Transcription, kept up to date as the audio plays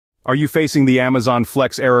Are you facing the Amazon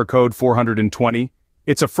Flex error code 420?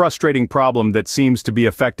 It's a frustrating problem that seems to be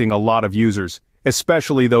affecting a lot of users,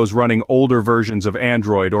 especially those running older versions of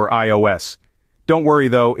Android or iOS. Don't worry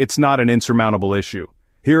though, it's not an insurmountable issue.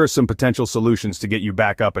 Here are some potential solutions to get you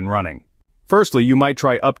back up and running. Firstly, you might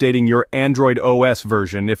try updating your Android OS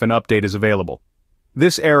version if an update is available.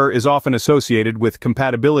 This error is often associated with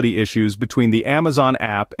compatibility issues between the Amazon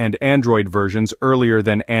app and Android versions earlier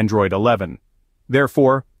than Android 11.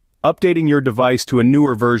 Therefore, updating your device to a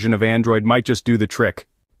newer version of Android might just do the trick.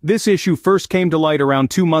 This issue first came to light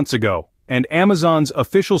around 2 months ago, and Amazon's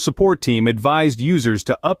official support team advised users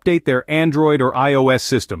to update their Android or iOS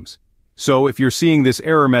systems. So if you're seeing this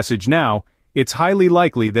error message now, it's highly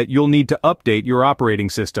likely that you'll need to update your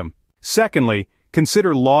operating system. Secondly,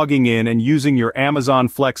 consider logging in and using your Amazon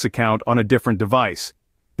Flex account on a different device.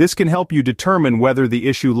 This can help you determine whether the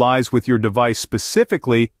issue lies with your device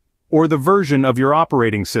specifically or the version of your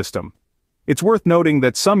operating system. It's worth noting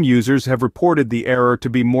that some users have reported the error to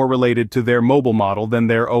be more related to their mobile model than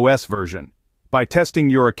their OS version. By testing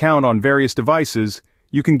your account on various devices,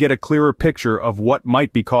 you can get a clearer picture of what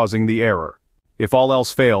might be causing the error. If all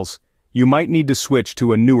else fails, you might need to switch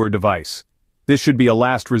to a newer device. This should be a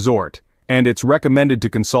last resort, and it's recommended to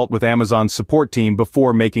consult with Amazon's support team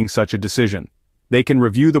before making such a decision. They can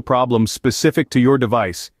review the problem specific to your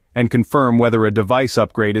device and confirm whether a device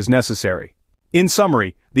upgrade is necessary. In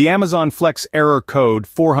summary, the Amazon Flex error code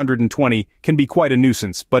 420 can be quite a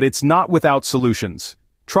nuisance, but it's not without solutions.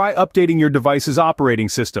 Try updating your device's operating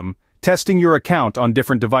system, testing your account on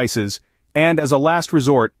different devices, and as a last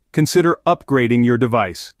resort, consider upgrading your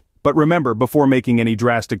device. But remember, before making any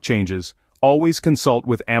drastic changes, always consult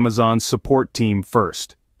with Amazon's support team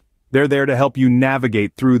first. They're there to help you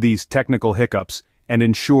navigate through these technical hiccups and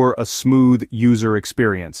ensure a smooth user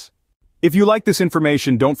experience. If you like this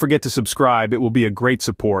information, don't forget to subscribe. It will be a great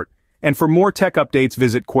support. And for more tech updates,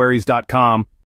 visit queries.com.